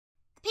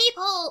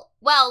people,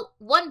 well,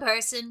 one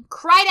person,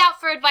 cried out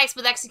for advice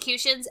with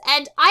executions,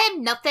 and I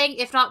am nothing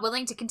if not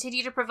willing to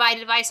continue to provide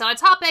advice on a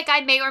topic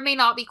I may or may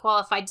not be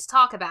qualified to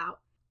talk about.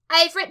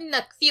 I've written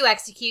a few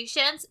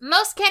executions,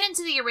 most canon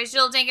to the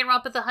original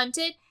Danganronpa the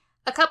Hunted,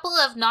 a couple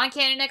of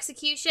non-canon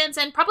executions,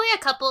 and probably a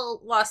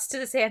couple lost to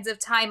the sands of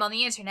time on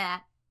the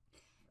internet.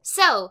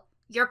 So,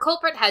 your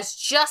culprit has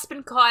just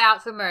been caught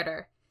out for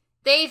murder.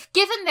 They've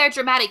given their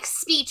dramatic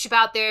speech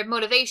about their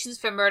motivations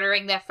for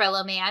murdering their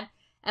fellow man,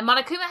 and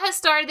Monokuma has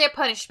started their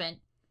punishment.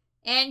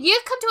 And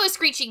you've come to a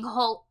screeching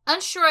halt,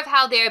 unsure of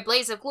how their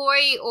Blaze of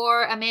Glory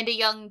or Amanda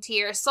Young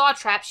tier Saw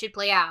Trap should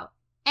play out.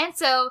 And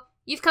so,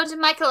 you've come to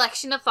my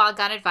collection of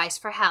Fangan advice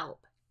for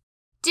help.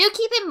 Do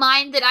keep in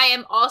mind that I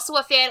am also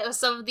a fan of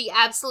some of the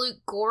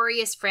absolute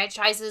goriest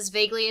franchises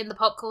vaguely in the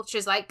pop culture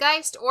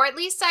zeitgeist, or at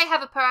least I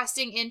have a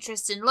passing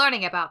interest in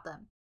learning about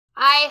them.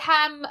 I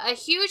am a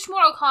huge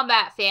Mortal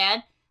Kombat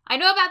fan, I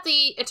know about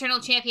the Eternal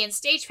Champion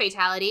stage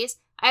fatalities,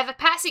 I have a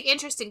passing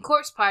interest in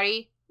Corpse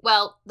Party,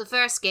 well, the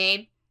first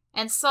game,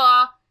 and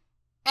Saw,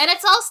 and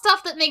it's all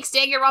stuff that makes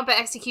Danganronpa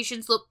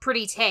executions look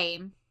pretty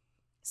tame.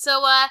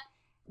 So,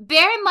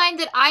 bear in mind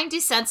that I'm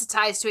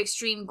desensitized to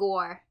extreme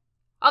gore.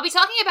 I'll be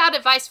talking about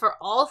advice for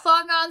all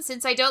Fangan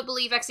since I don't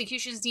believe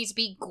executions need to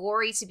be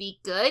gory to be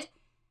good,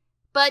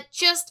 but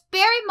just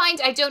bear in mind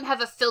I don't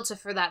have a filter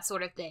for that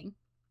sort of thing.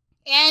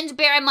 And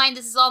bear in mind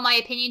this is all my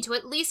opinion to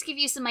at least give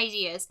you some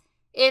ideas.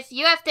 If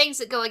you have things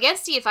that go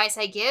against the advice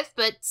I give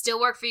but still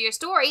work for your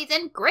story,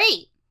 then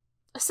great!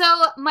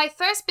 So, my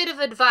first bit of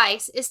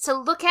advice is to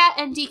look at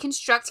and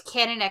deconstruct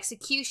canon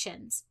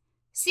executions.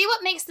 See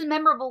what makes the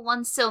memorable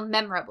ones so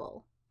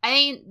memorable. I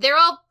mean, they're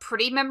all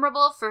pretty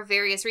memorable for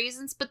various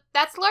reasons, but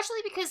that's largely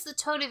because the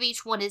tone of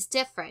each one is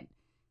different.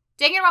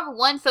 Danganronpa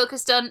 1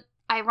 focused on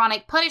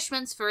ironic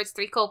punishments for its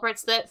three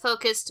culprits that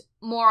focused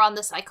more on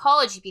the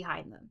psychology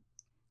behind them.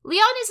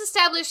 Leon is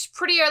established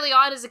pretty early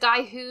on as a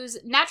guy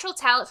whose natural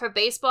talent for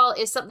baseball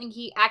is something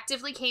he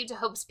actively came to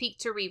Hope's Peak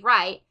to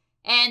rewrite,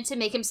 and to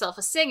make himself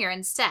a singer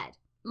instead.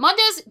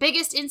 Mondo's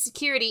biggest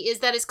insecurity is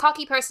that his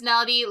cocky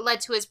personality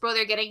led to his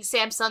brother getting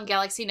Samsung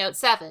Galaxy Note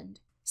 7.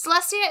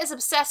 Celestia is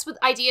obsessed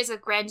with ideas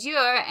of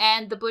grandeur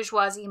and the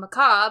bourgeoisie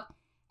macabre,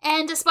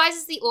 and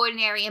despises the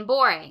ordinary and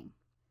boring.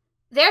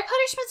 Their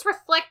punishments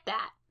reflect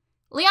that.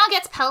 Leon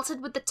gets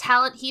pelted with the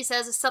talent he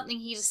says is something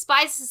he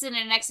despises in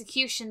an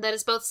execution that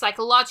is both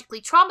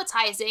psychologically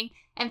traumatizing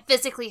and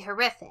physically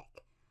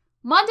horrific.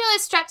 Mondo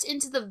is strapped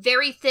into the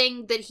very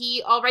thing that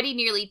he already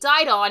nearly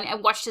died on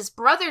and watched his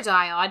brother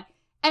die on,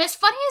 and as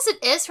funny as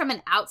it is from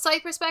an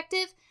outside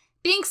perspective,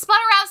 being spun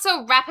around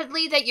so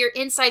rapidly that your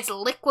insides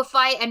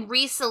liquefy and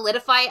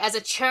re-solidify as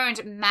a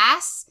churned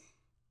mass?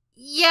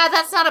 Yeah,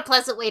 that's not a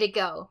pleasant way to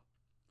go.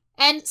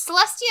 And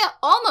Celestia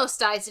almost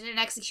dies in an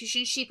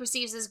execution she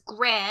perceives as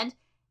grand,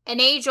 an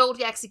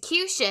age-old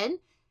execution,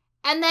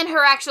 and then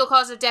her actual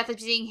cause of death is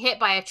being hit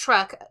by a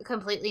truck, a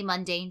completely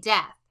mundane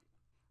death.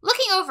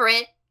 Looking over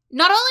it,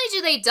 not only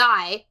do they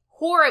die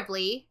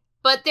horribly,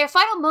 but their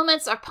final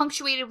moments are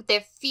punctuated with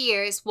their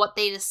fears, what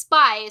they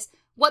despise,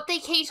 what they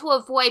came to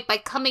avoid by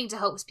coming to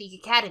Hope's Peak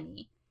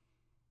Academy.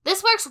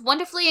 This works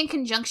wonderfully in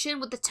conjunction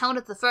with the tone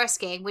of the first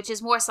game, which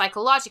is more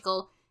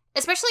psychological,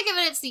 especially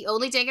given it's the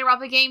only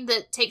Danganronpa game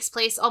that takes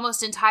place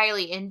almost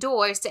entirely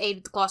indoors to aid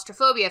with the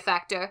claustrophobia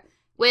factor,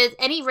 with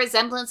any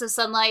resemblance of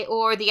sunlight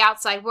or the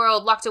outside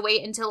world locked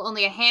away until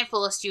only a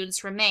handful of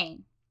students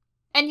remain.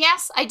 And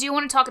yes, I do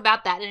want to talk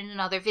about that in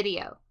another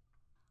video.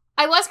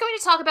 I was going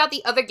to talk about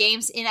the other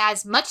games in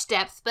as much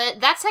depth,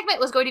 but that segment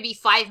was going to be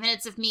 5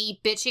 minutes of me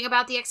bitching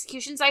about the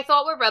executions I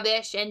thought were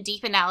rubbish and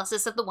deep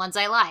analysis of the ones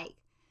I like.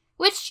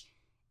 Which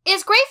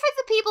is great for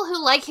the people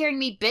who like hearing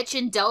me bitch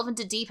and delve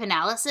into deep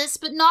analysis,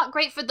 but not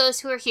great for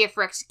those who are here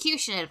for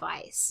execution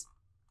advice.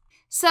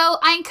 So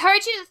I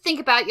encourage you to think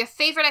about your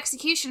favorite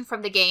execution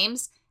from the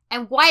games,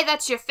 and why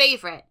that's your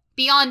favorite,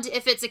 beyond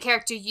if it's a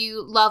character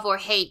you love or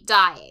hate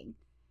dying.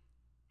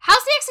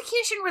 How's the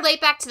execution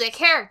relate back to their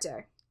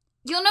character?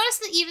 You'll notice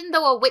that even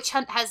though a witch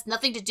hunt has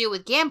nothing to do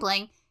with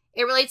gambling,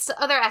 it relates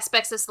to other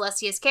aspects of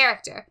Celestia's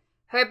character.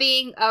 Her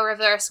being a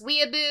reverse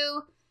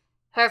weeaboo,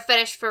 her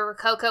fetish for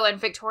Rococo and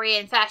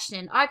Victorian fashion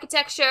and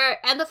architecture,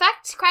 and the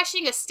fact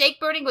crashing a stake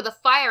burning with a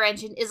fire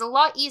engine is a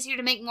lot easier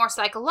to make more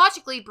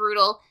psychologically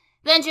brutal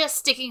than just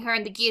sticking her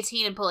in the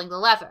guillotine and pulling the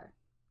lever.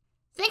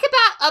 Think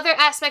about other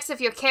aspects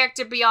of your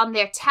character beyond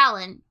their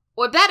talent,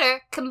 or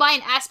better,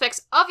 combine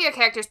aspects of your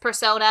character's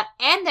persona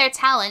and their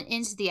talent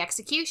into the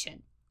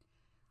execution.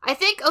 I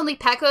think only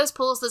Pecco's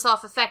pulls this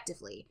off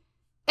effectively.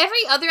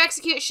 Every other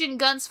execution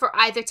guns for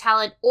either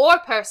talent or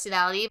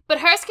personality, but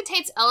hers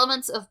contains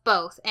elements of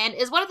both, and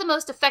is one of the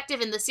most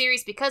effective in the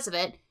series because of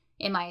it,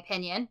 in my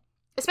opinion,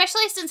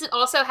 especially since it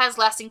also has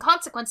lasting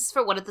consequences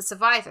for one of the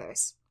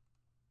survivors.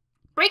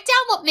 Break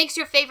down what makes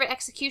your favorite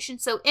execution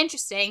so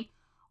interesting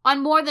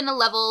on more than a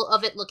level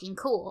of it looking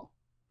cool.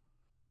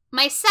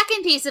 My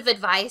second piece of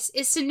advice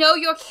is to know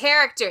your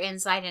character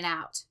inside and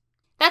out.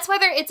 That's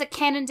whether it's a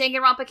canon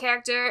Danganronpa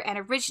character, an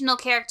original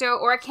character,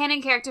 or a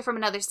canon character from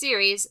another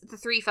series, the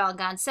three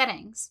Fangan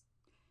settings.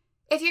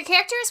 If your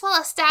character is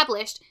well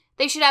established,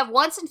 they should have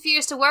wants and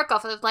fears to work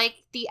off of,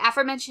 like the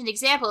aforementioned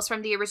examples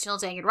from the original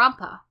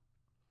Danganronpa.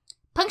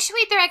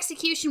 Punctuate their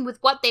execution with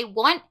what they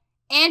want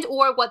and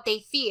or what they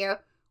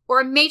fear,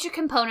 or a major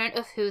component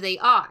of who they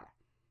are.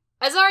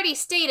 As already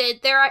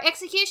stated, there are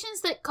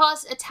executions that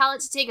cause a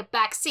talent to take a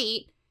back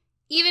seat,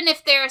 even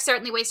if there are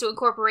certainly ways to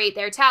incorporate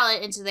their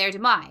talent into their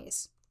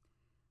demise.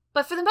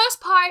 But for the most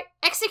part,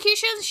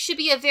 executions should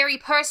be a very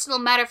personal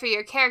matter for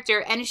your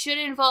character and should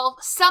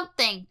involve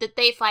something that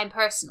they find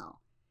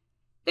personal.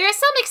 There are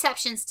some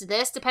exceptions to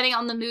this, depending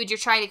on the mood you're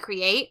trying to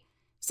create,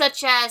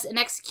 such as an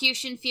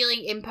execution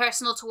feeling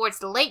impersonal towards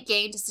the late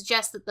game to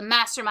suggest that the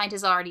mastermind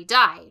has already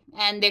died,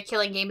 and their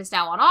killing game is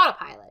now on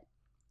autopilot.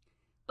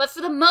 But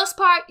for the most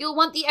part, you'll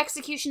want the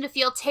execution to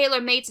feel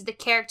tailor-made to the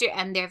character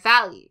and their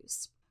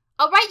values.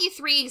 I'll write you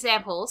 3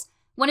 examples,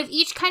 one of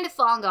each kind of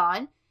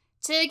Fangan,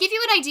 to give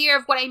you an idea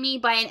of what I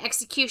mean by an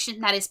execution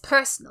that is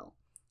personal.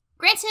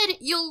 Granted,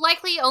 you'll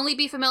likely only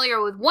be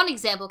familiar with one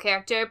example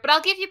character, but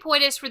I'll give you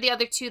pointers for the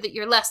other 2 that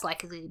you're less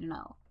likely to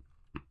know.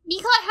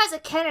 Mikon has a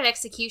canon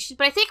execution,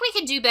 but I think we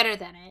can do better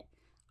than it.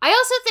 I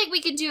also think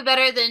we can do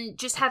better than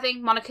just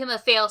having Monokuma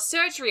fail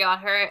surgery on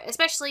her,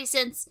 especially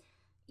since,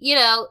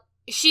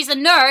 she's a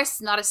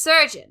nurse, not a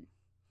surgeon.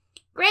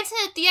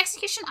 Granted, the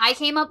execution I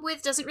came up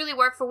with doesn't really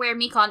work for where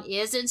Mikon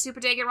is in Super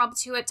Danganronpa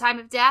 2 at time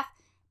of death,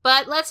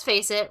 but let's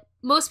face it,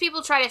 most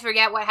people try to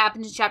forget what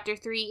happened in Chapter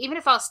 3, even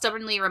if I'll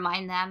stubbornly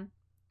remind them.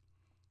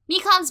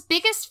 Mikon's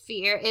biggest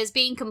fear is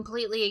being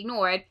completely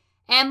ignored,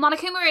 and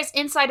Monokuma is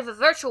inside of a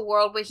virtual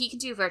world where he can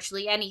do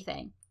virtually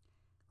anything.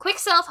 Quick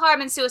self-harm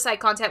and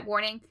suicide content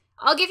warning.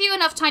 I'll give you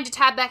enough time to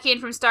tab back in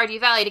from Stardew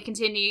Valley to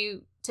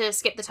continue to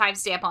skip the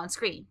timestamp on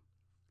screen.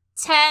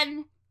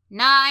 10,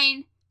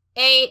 9,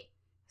 8,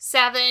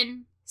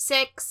 7,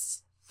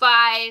 6,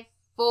 5,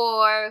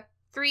 4,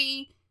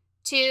 3,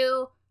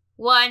 2,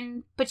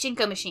 1,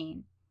 pachinko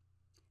machine.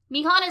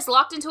 Mikon is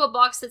locked into a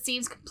box that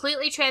seems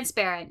completely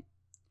transparent.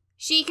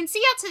 She can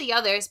see out to the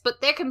others,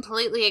 but they're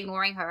completely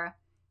ignoring her.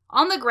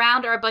 On the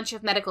ground are a bunch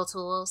of medical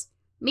tools.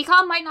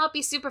 Mikon might not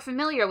be super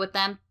familiar with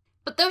them,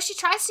 but though she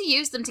tries to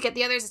use them to get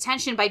the others'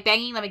 attention by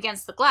banging them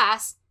against the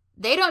glass,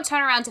 they don't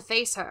turn around to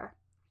face her.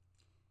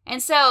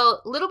 And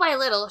so, little by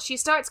little, she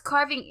starts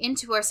carving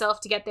into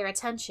herself to get their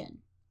attention.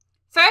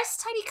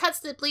 First, tiny cuts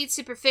that bleed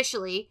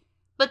superficially,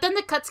 but then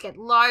the cuts get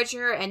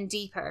larger and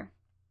deeper.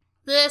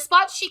 The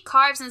spots she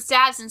carves and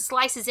stabs and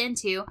slices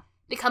into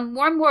become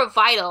more and more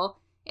vital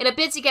in a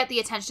bid to get the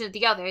attention of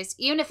the others,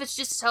 even if it's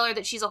just to tell her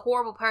that she's a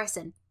horrible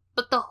person.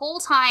 But the whole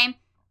time,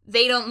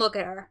 they don't look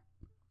at her.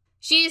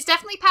 She's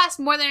definitely passed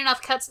more than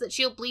enough cuts that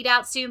she'll bleed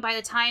out soon by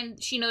the time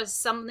she notices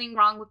something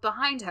wrong with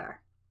behind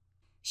her.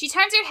 She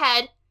turns her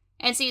head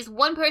and sees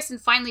one person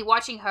finally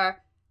watching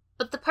her,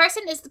 but the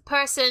person is the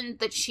person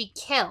that she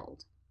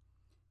killed.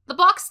 The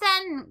box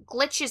then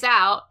glitches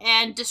out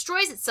and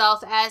destroys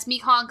itself as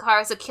Mikon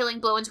carves a killing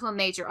blow into a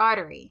major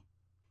artery.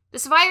 The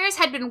survivors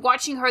had been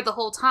watching her the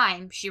whole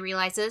time, she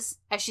realizes,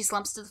 as she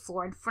slumps to the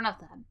floor in front of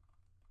them.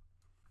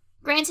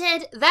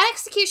 Granted, that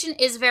execution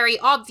is very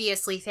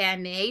obviously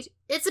fan-made.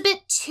 It's a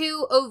bit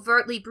too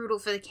overtly brutal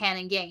for the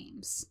canon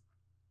games.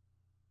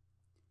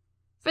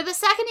 For the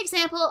second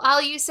example,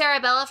 I'll use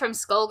Cerebella from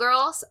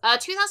Skullgirls, a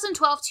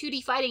 2012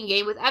 2D fighting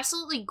game with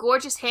absolutely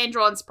gorgeous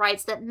hand-drawn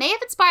sprites that may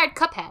have inspired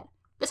Cuphead.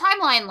 The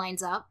timeline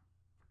lines up.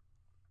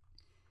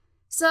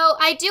 So,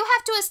 I do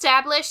have to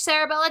establish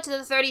Cerebella to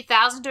the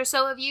 30,000 or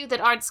so of you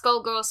that aren't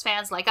Skullgirls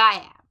fans like I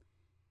am.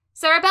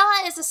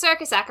 Cerebella is a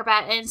circus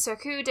acrobat in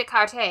Circuit de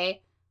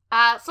Carte,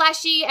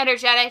 flashy,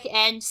 energetic,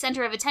 and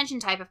center of attention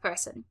type of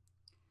person.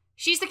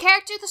 She's the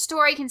character the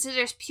story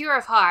considers pure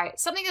of heart,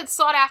 something that's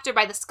sought after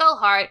by the Skull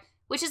Heart,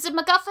 which is a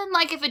MacGuffin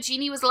like if a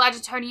genie was allowed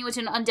to turn you into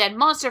an undead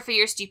monster for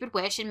your stupid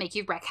wish and make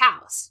you wreck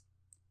house.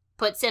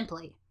 Put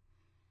simply.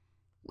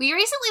 We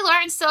recently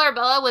learned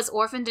Cerebella was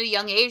orphaned at a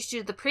young age due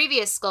to the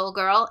previous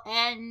Skullgirl,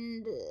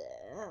 and...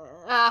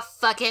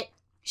 fuck it.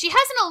 She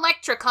has an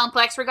Electra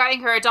complex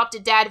regarding her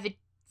adopted dad,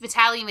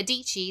 Vitale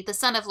Medici, the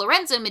son of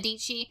Lorenzo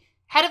Medici,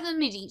 head of the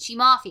Medici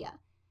Mafia.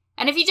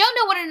 And if you don't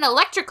know what an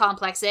Electra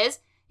complex is,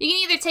 you can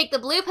either take the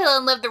blue pill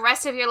and live the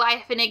rest of your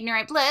life in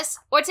ignorant bliss,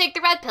 or take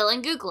the red pill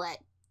and Google it.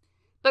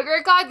 But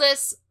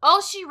regardless,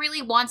 all she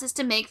really wants is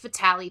to make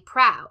Vitale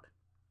proud.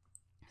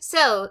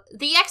 So,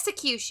 the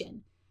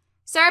execution.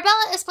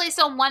 Cerebella is placed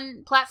on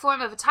one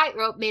platform of a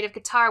tightrope made of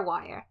guitar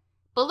wire.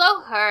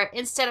 Below her,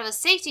 instead of a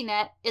safety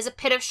net, is a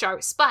pit of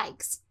sharp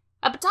spikes.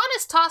 A baton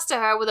is tossed to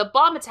her with a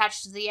bomb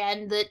attached to the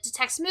end that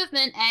detects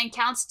movement and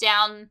counts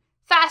down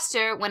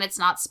faster when it's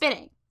not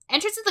spinning.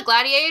 Entrance of the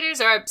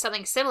Gladiators or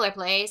something similar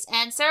plays,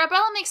 and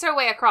Cerebella makes her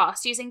way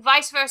across, using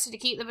vice versa to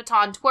keep the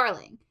baton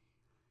twirling.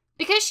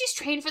 Because she's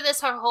trained for this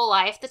her whole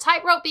life, the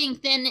tightrope being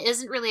thin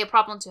isn't really a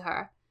problem to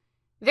her.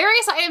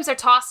 Various items are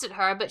tossed at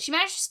her, but she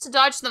manages to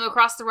dodge them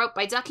across the rope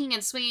by ducking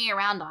and swinging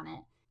around on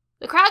it.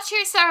 The crowd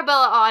cheers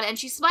Cerebella on, and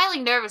she's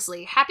smiling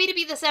nervously, happy to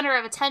be the center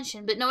of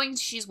attention, but knowing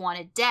she's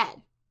wanted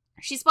dead.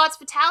 She spots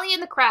Vitale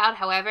in the crowd,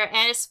 however,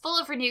 and is full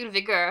of renewed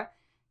vigor,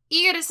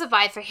 eager to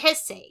survive for his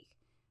sake.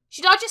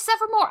 She dodges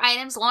several more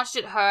items launched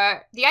at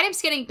her, the items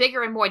getting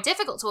bigger and more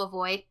difficult to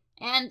avoid,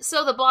 and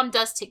so the bomb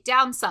does tick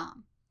down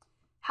some.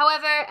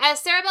 However,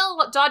 as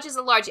Cerebella dodges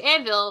a large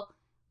anvil,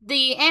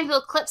 the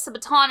anvil clips the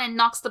baton and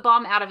knocks the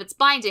bomb out of its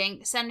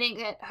binding, sending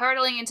it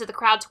hurtling into the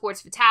crowd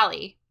towards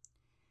Vitaly.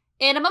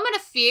 In a moment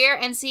of fear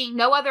and seeing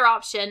no other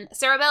option,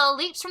 Cerebella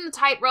leaps from the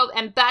tightrope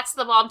and bats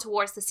the bomb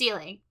towards the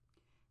ceiling.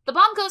 The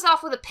bomb goes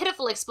off with a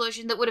pitiful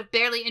explosion that would have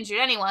barely injured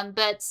anyone,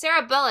 but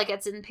Cerebella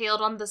gets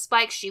impaled on the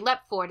spikes she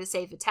leapt for to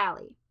save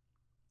Vitaly.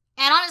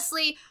 And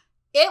honestly,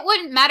 it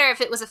wouldn't matter if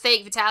it was a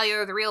fake Vitaly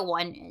or the real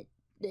one.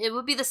 It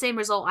would be the same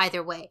result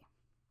either way.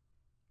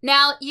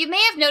 Now, you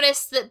may have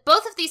noticed that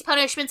both of these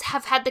punishments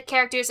have had the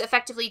characters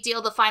effectively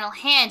deal the final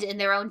hand in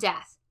their own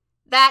death.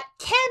 That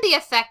can be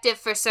effective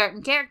for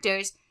certain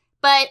characters,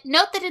 but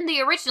note that in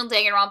the original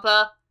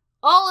Danganronpa,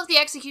 all of the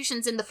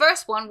executions in the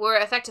first one were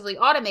effectively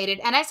automated,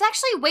 and it's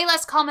actually way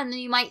less common than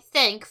you might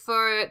think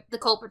for the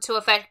culprit to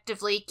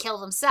effectively kill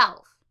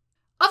themselves.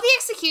 Of the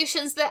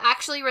executions that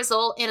actually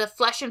result in a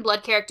flesh and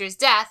blood character's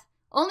death,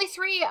 only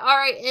 3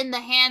 are in the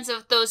hands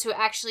of those who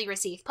actually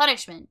receive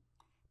punishment: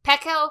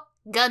 Peko,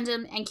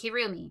 Gundam, and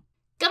Kirumi.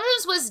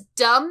 Gundam's was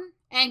dumb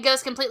and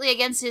goes completely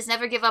against his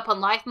never give up on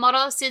life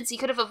motto, since he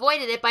could have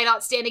avoided it by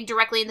not standing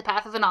directly in the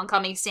path of an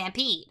oncoming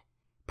stampede.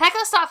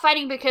 Peko stopped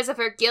fighting because of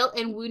her guilt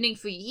and wounding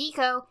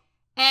Fuyuhiko,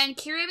 and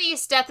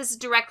Kirumi's death is a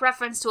direct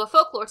reference to a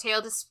folklore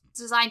tale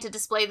designed to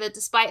display that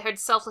despite her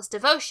selfless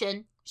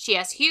devotion, she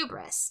has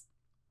hubris.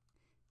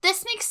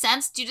 This makes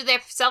sense due to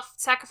their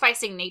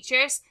self-sacrificing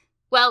natures,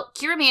 well,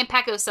 Kirumi and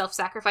Peko's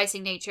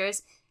self-sacrificing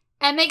natures,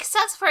 and makes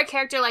sense for a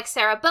character like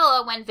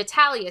Cerebella when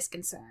Vitaly is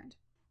concerned.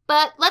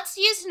 But let's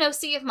use no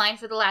sea of mine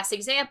for the last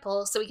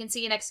example, so we can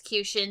see an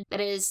execution that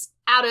is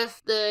out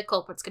of the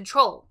culprit's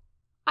control.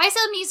 Aizo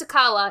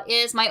Mizukawa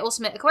is my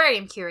ultimate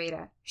aquarium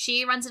curator.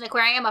 She runs an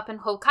aquarium up in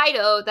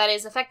Hokkaido that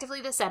is effectively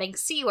the setting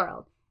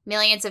SeaWorld.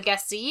 Millions of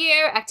guests a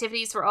year,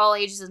 activities for all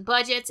ages and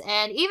budgets,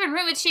 and even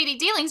rumored shady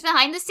dealings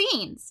behind the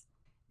scenes.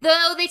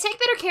 Though they take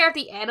better care of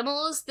the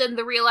animals than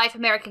the real-life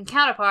American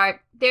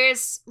counterpart,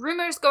 there's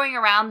rumors going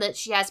around that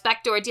she has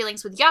backdoor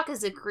dealings with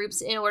Yakuza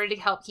groups in order to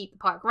help keep the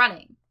park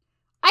running.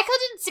 Aiko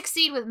didn't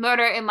succeed with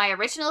murder in my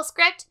original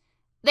script.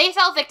 They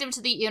fell victim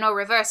to the Uno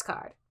reverse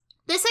card.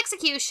 This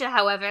execution,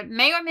 however,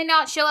 may or may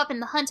not show up in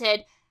The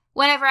Hunted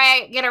whenever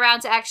I get around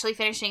to actually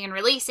finishing and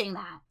releasing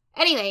that.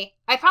 Anyway,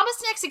 I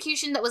promised an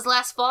execution that was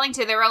less falling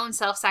to their own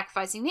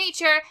self-sacrificing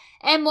nature,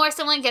 and more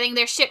someone getting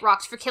their shit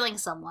rocked for killing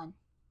someone.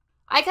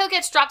 Aiko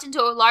gets dropped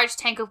into a large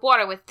tank of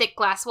water with thick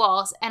glass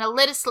walls, and a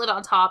lid is slid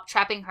on top,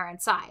 trapping her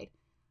inside.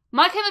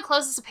 Monokuma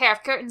closes a pair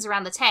of curtains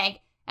around the tank,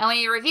 and when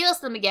he reveals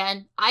them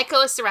again,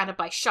 Aiko is surrounded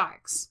by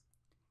sharks.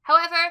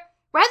 However,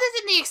 rather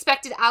than the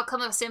expected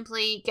outcome of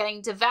simply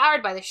getting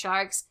devoured by the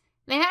sharks,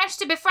 they manage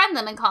to befriend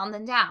them and calm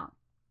them down.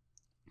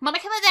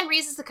 Monokuma then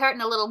raises the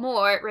curtain a little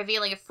more,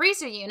 revealing a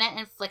freezer unit,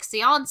 and flicks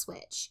the on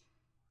switch.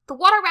 The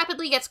water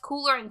rapidly gets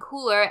cooler and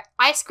cooler,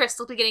 ice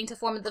crystals beginning to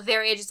form at the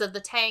very edges of the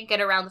tank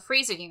and around the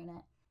freezer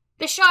unit.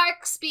 The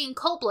sharks, being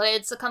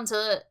cold-blooded, succumb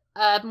to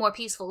a more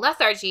peaceful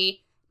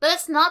lethargy, but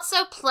it's not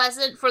so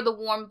pleasant for the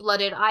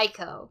warm-blooded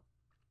Aiko.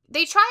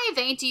 They try in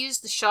vain to use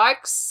the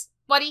sharks'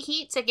 body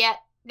heat to get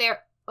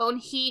their own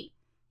heat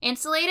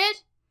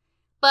insulated,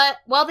 but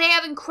while they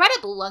have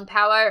incredible lung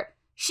power,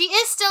 she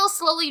is still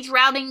slowly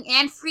drowning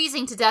and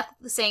freezing to death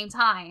at the same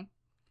time.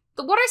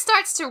 The water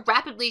starts to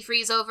rapidly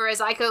freeze over as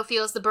Aiko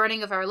feels the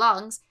burning of her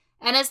lungs,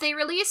 and as they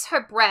release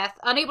her breath,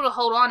 unable to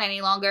hold on any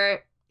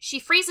longer, she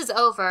freezes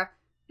over,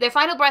 their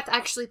final breath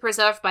actually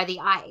preserved by the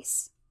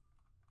ice.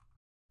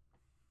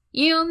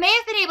 You may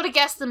have been able to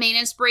guess the main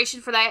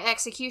inspiration for that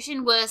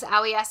execution was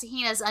Aoi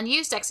Asahina's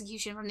unused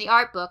execution from the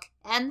art book,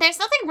 and there's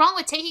nothing wrong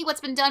with taking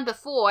what's been done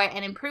before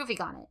and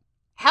improving on it.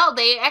 Hell,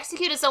 they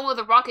executed someone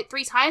with a rocket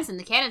 3 times in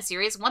the canon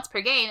series, once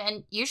per game,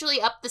 and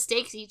usually up the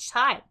stakes each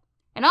time.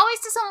 And always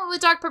to someone with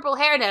dark purple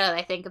hair now that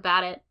I think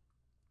about it.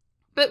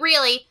 But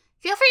really,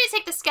 feel free to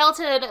take the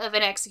skeleton of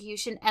an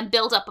execution and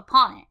build up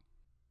upon it.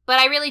 But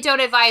I really don't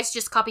advise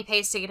just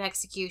copy-pasting an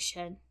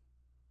execution.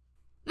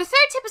 The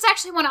third tip is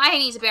actually one I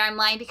need to bear in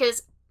mind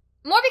because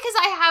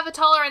I have a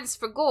tolerance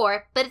for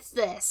gore, but it's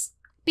this.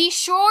 Be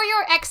sure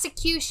your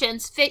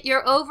executions fit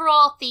your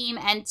overall theme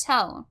and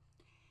tone.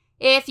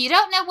 If you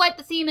don't know what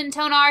the theme and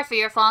tone are for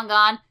your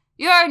Fangan,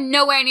 you're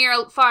nowhere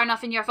near far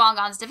enough in your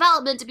Fangan's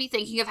development to be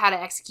thinking of how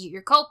to execute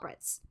your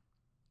culprits.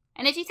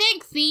 And if you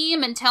think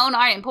theme and tone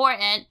aren't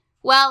important,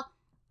 well,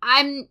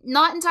 I'm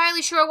not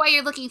entirely sure why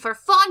you're looking for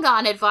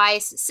Fangan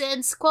advice,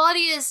 since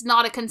quality is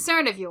not a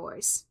concern of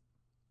yours.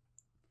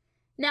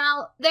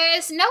 Now,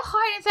 there's no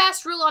hard and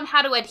fast rule on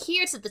how to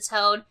adhere to the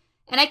tone,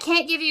 and I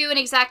can't give you an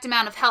exact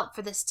amount of help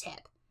for this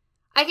tip.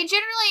 I can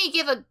generally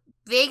give a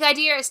vague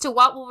idea as to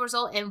what will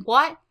result in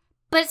what,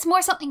 but it's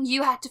more something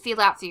you have to feel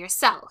out for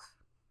yourself.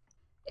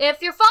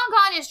 If your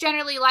Fangan is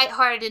generally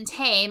lighthearted and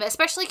tame,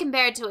 especially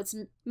compared to its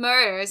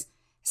murders,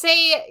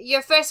 say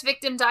your first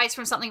victim dies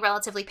from something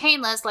relatively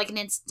painless, like an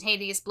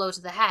instantaneous blow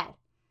to the head.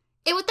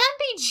 It would then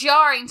be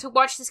jarring to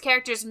watch this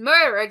character's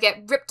murderer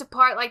get ripped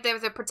apart like they were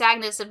the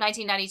protagonist of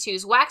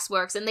 1992's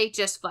Waxworks and they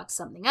just fucked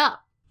something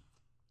up.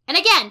 And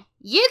again,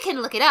 you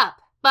can look it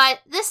up, but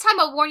this time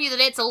I'll warn you that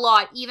it's a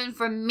lot, even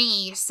for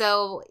me,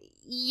 so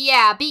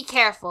yeah, be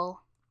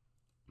careful.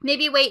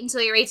 Maybe wait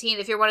until you're 18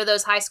 if you're one of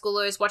those high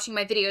schoolers watching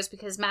my videos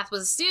because math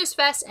was a snooze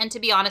fest, and to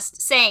be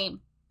honest,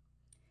 same.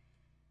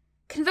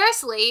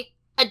 Conversely,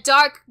 a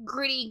dark,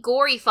 gritty,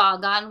 gory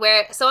Fangan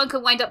where someone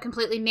could wind up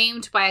completely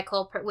maimed by a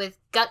culprit with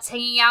guts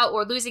hanging out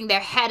or losing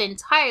their head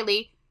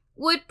entirely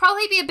would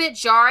probably be a bit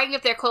jarring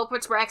if their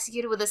culprits were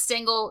executed with a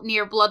single,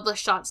 near bloodless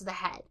shot to the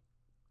head.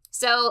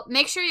 So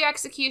make sure your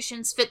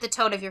executions fit the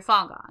tone of your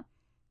Fangan.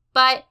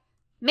 But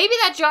maybe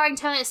that jarring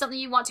tone is something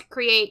you want to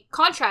create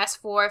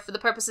contrast for the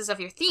purposes of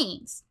your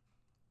themes.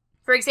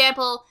 For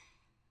example,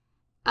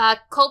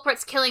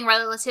 culprits killing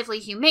relatively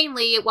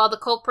humanely, while the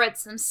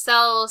culprits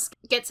themselves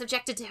get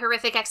subjected to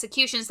horrific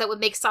executions that would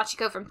make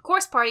Sachiko from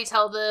Course Party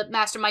tell the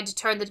mastermind to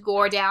turn the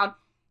gore down,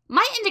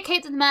 might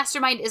indicate that the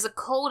mastermind is a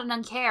cold and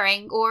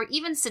uncaring, or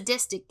even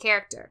sadistic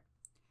character.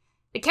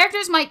 The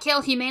characters might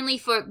kill humanely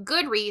for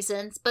good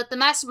reasons, but the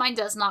mastermind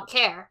does not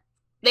care.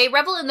 They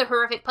revel in the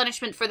horrific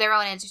punishment for their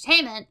own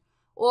entertainment,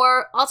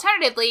 or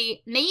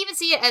alternatively, may even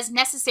see it as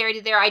necessary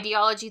to their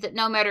ideology that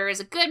no murder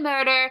is a good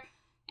murder,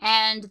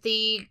 and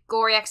the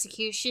gory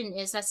execution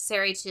is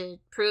necessary to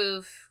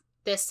prove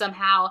this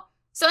somehow.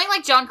 Something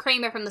like John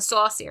Kramer from the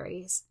Saw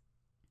series.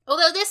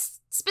 Although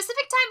this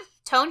specific type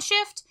of tone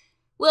shift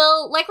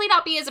will likely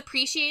not be as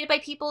appreciated by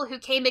people who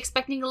came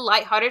expecting a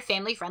lighthearted,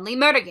 family-friendly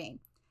murder game.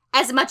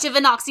 As much of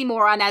an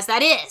oxymoron as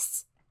that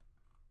is.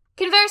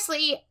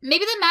 Conversely,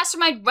 maybe the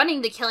mastermind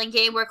running the killing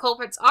game where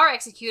culprits are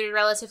executed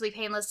relatively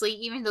painlessly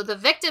even though the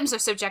victims are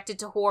subjected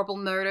to horrible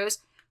murders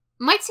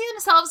might see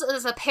themselves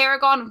as a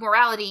paragon of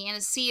morality in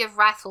a sea of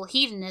wrathful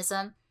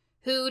hedonism,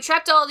 who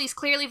trapped all these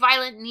clearly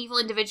violent and evil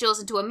individuals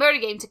into a murder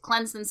game to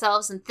cleanse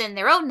themselves and thin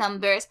their own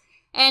numbers,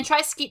 and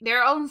tries to keep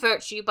their own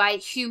virtue by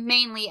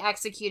humanely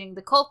executing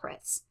the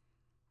culprits.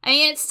 I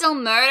mean, it's still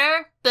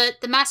murder, but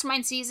the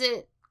mastermind sees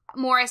it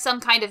more as some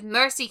kind of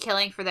mercy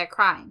killing for their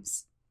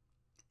crimes.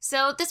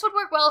 So this would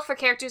work well for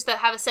characters that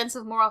have a sense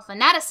of moral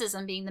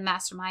fanaticism being the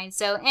mastermind,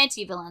 so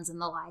anti-villains and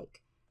the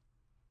like.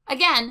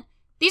 Again,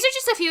 these are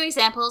just a few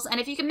examples, and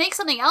if you can make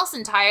something else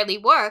entirely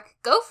work,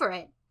 go for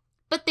it.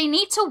 But they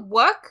need to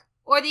work,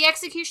 or the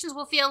executions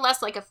will feel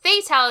less like a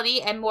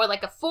fatality and more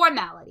like a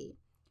formality.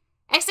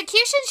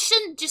 Executions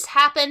shouldn't just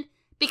happen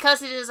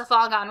because it is a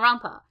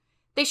fanganronpa.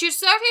 They should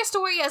serve your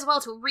story as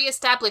well to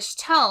re-establish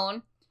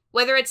tone,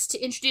 whether it's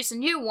to introduce a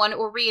new one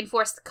or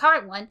reinforce the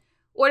current one,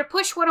 or to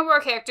push one or more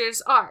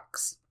characters'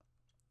 arcs.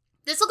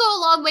 This will go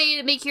a long way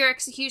to make your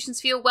executions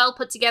feel well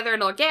put together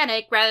and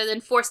organic, rather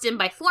than forced in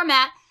by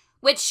format,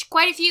 which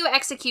quite a few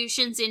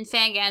executions in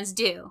Fangans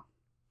do.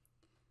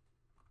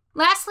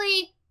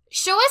 Lastly,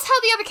 show us how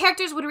the other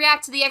characters would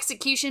react to the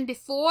execution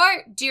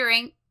before,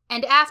 during,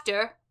 and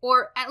after,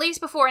 or at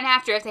least before and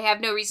after if they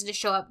have no reason to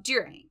show up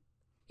during.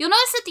 You'll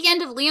notice at the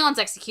end of Leon's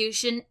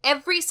execution,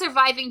 every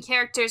surviving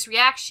character's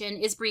reaction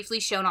is briefly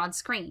shown on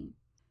screen.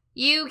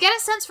 You get a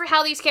sense for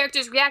how these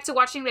characters react to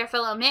watching their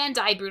fellow man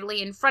die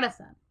brutally in front of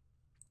them.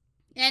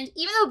 And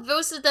even though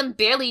most of them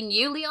barely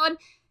knew Leon,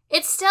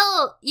 it's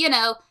still,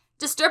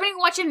 disturbing to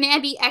watch a man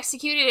be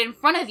executed in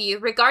front of you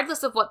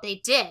regardless of what they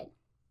did.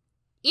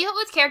 Even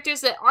with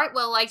characters that aren't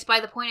well liked by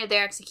the point of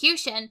their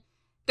execution,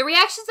 the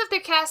reactions of their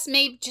cast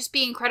may just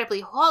be incredibly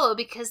hollow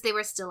because they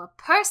were still a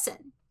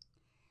person.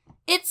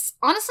 It's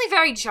honestly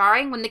very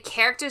jarring when the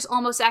characters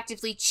almost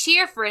actively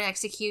cheer for an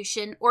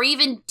execution, or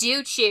even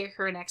do cheer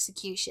for an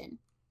execution.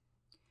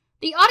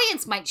 The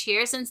audience might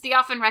cheer since they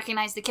often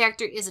recognize the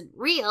character isn't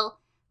real,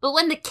 but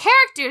when the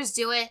characters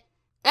do it,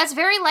 that's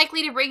very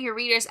likely to bring your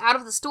readers out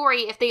of the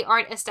story if they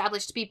aren't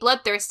established to be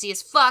bloodthirsty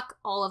as fuck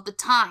all of the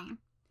time.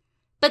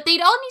 But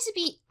they'd all need to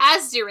be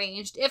as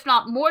deranged, if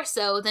not more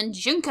so, than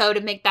Junko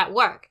to make that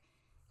work.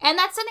 And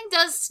that setting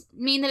does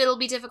mean that it'll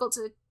be difficult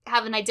to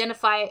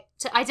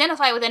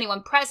identify with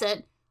anyone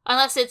present,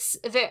 unless it's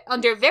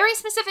under very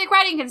specific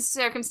writing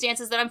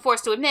circumstances that I'm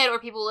forced to admit, or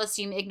people will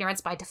assume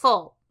ignorance by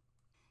default.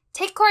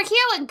 Take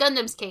Korekiyo and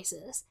Gundam's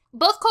cases.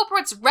 Both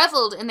culprits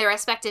reveled in their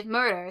respective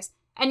murders,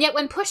 and yet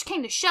when push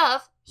came to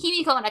shove,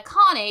 Himiko and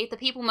Akane, the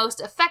people most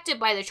affected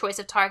by their choice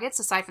of targets,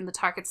 aside from the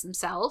targets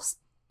themselves,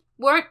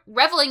 weren't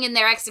reveling in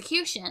their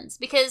executions,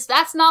 because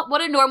that's not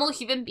what a normal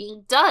human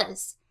being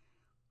does.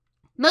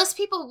 Most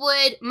people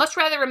would much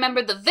rather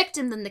remember the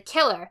victim than the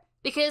killer,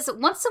 because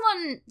once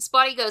someone's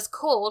body goes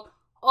cold,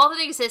 all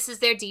that exists is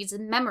their deeds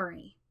in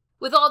memory.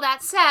 With all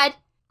that said,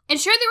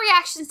 ensure the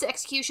reactions to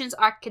executions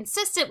are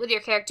consistent with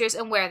your characters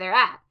and where they're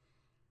at.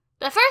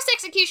 The first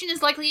execution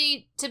is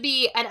likely to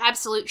be an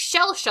absolute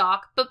shell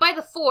shock, but by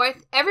the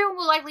fourth, everyone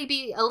will likely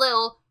be a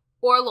little,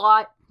 or a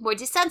lot, more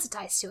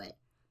desensitized to it.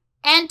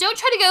 And don't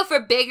try to go for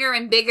bigger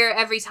and bigger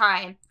every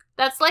time.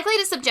 That's likely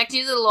to subject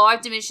you to the law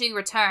of diminishing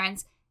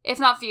returns, if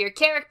not for your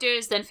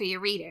characters, then for your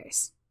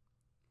readers.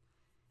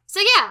 So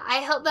yeah,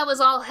 I hope that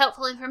was all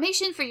helpful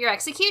information for your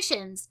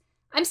executions.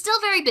 I'm still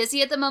very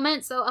busy at the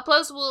moment, so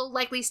uploads will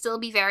likely still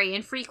be very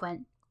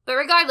infrequent. But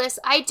regardless,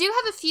 I do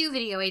have a few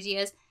video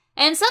ideas,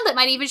 and some that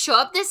might even show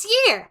up this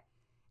year.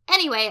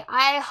 Anyway,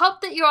 I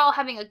hope that you're all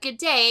having a good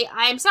day.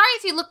 I'm sorry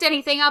if you looked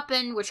anything up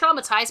and were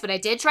traumatized, but I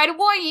did try to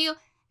warn you,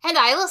 and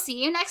I will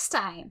see you next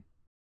time.